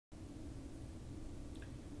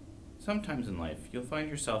Sometimes in life, you'll find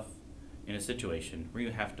yourself in a situation where you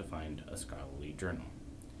have to find a scholarly journal.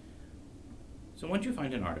 So once you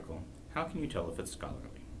find an article, how can you tell if it's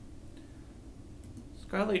scholarly?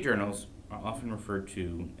 Scholarly journals are often referred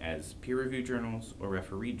to as peer-reviewed journals or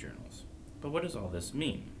refereed journals. But what does all this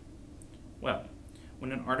mean? Well,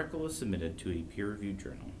 when an article is submitted to a peer-reviewed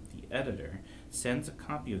journal, the editor sends a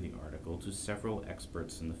copy of the article to several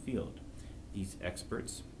experts in the field. These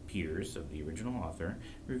experts, peers of the original author,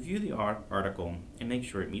 review the article and make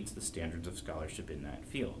sure it meets the standards of scholarship in that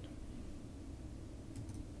field.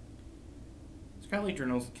 Scholarly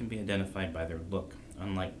journals can be identified by their look.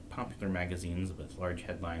 Unlike popular magazines with large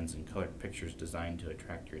headlines and colored pictures designed to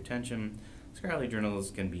attract your attention, scholarly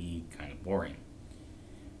journals can be kind of boring.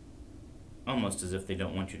 Almost as if they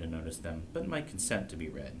don't want you to notice them, but might consent to be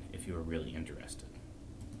read if you are really interested.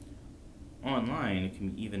 Online, it can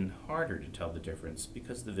be even harder to tell the difference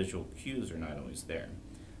because the visual cues are not always there.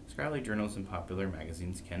 Scholarly journals and popular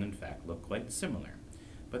magazines can in fact look quite similar,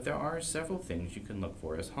 but there are several things you can look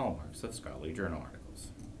for as hallmarks of scholarly journal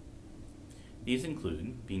articles. These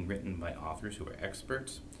include being written by authors who are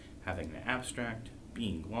experts, having an abstract,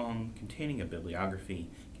 being long, containing a bibliography,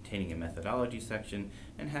 containing a methodology section,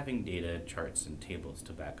 and having data, charts, and tables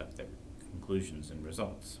to back up their conclusions and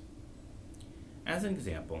results. As an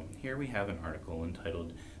example, here we have an article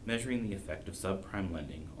entitled Measuring the Effect of Subprime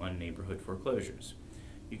Lending on Neighborhood Foreclosures.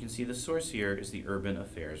 You can see the source here is the Urban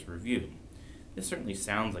Affairs Review. This certainly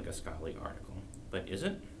sounds like a scholarly article, but is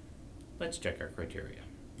it? Let's check our criteria.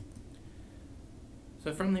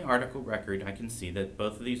 So from the article record, I can see that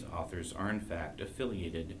both of these authors are in fact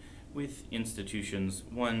affiliated with institutions,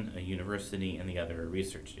 one a university and the other a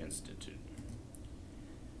research institute.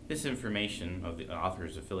 This information of the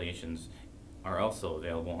authors' affiliations are also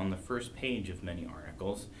available on the first page of many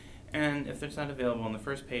articles, and if it's not available on the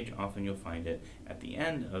first page, often you'll find it at the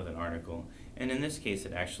end of an article, and in this case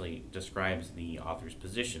it actually describes the author's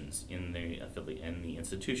positions in the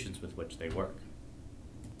institutions with which they work.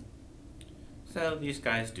 So these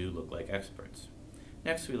guys do look like experts.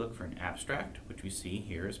 Next we look for an abstract, which we see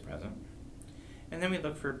here is present, and then we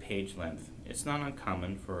look for page length. It's not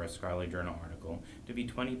uncommon for a scholarly journal article to be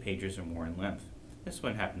 20 pages or more in length. This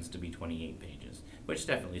one happens to be 28 pages, which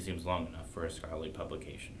definitely seems long enough for a scholarly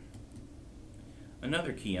publication.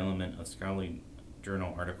 Another key element of scholarly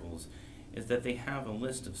journal articles is that they have a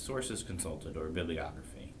list of sources consulted or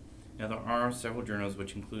bibliography. Now there are several journals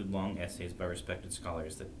which include long essays by respected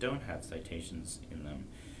scholars that don't have citations in them.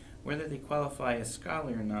 Whether they qualify as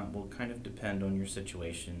scholarly or not will kind of depend on your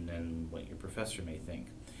situation and what your professor may think.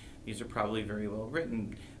 These are probably very well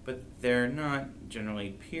written, but they're not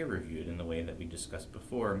generally peer-reviewed in the way that we discussed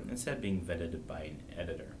before, instead being vetted by an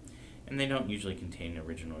editor. And they don't usually contain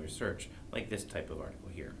original research, like this type of article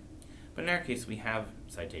here. But in our case, we have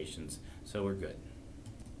citations, so we're good.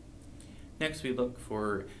 Next, we look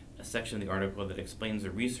for a section of the article that explains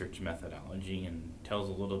the research methodology and tells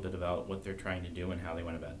a little bit about what they're trying to do and how they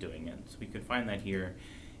went about doing it. So we could find that here.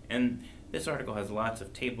 And this article has lots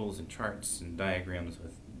of tables and charts and diagrams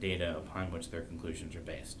with data upon which their conclusions are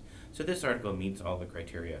based. So this article meets all the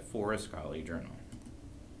criteria for a scholarly journal.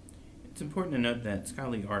 It's important to note that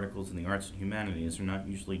scholarly articles in the arts and humanities are not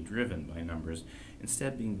usually driven by numbers,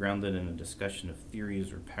 instead being grounded in a discussion of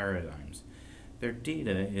theories or paradigms. Their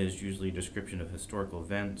data is usually a description of historical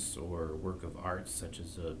events or work of art, such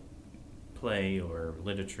as a play or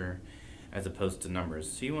literature, as opposed to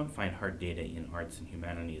numbers, so you won't find hard data in arts and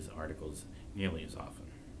humanities articles nearly as often.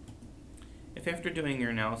 If after doing your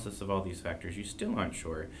analysis of all these factors you still aren't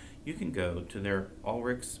sure, you can go to their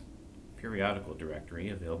Ulrich's periodical directory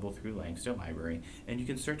available through Langsdale Library, and you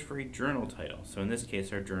can search for a journal title. So in this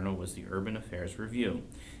case, our journal was the Urban Affairs Review.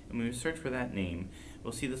 And when we search for that name,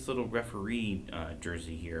 we'll see this little referee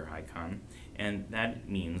jersey here icon, and that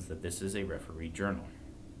means that this is a referee journal.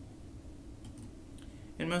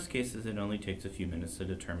 In most cases, it only takes a few minutes to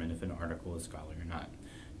determine if an article is scholarly or not.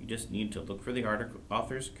 You just need to look for the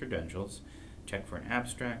author's credentials, check for an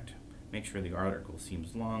abstract, make sure the article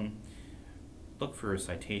seems long, look for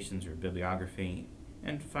citations or bibliography,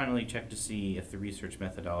 and finally check to see if the research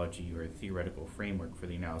methodology or theoretical framework for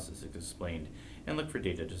the analysis is explained, and look for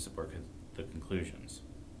data to support the conclusions.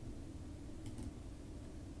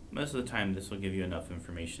 Most of the time this will give you enough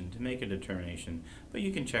information to make a determination, but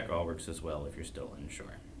you can check Ulrich's as well if you're still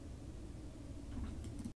unsure.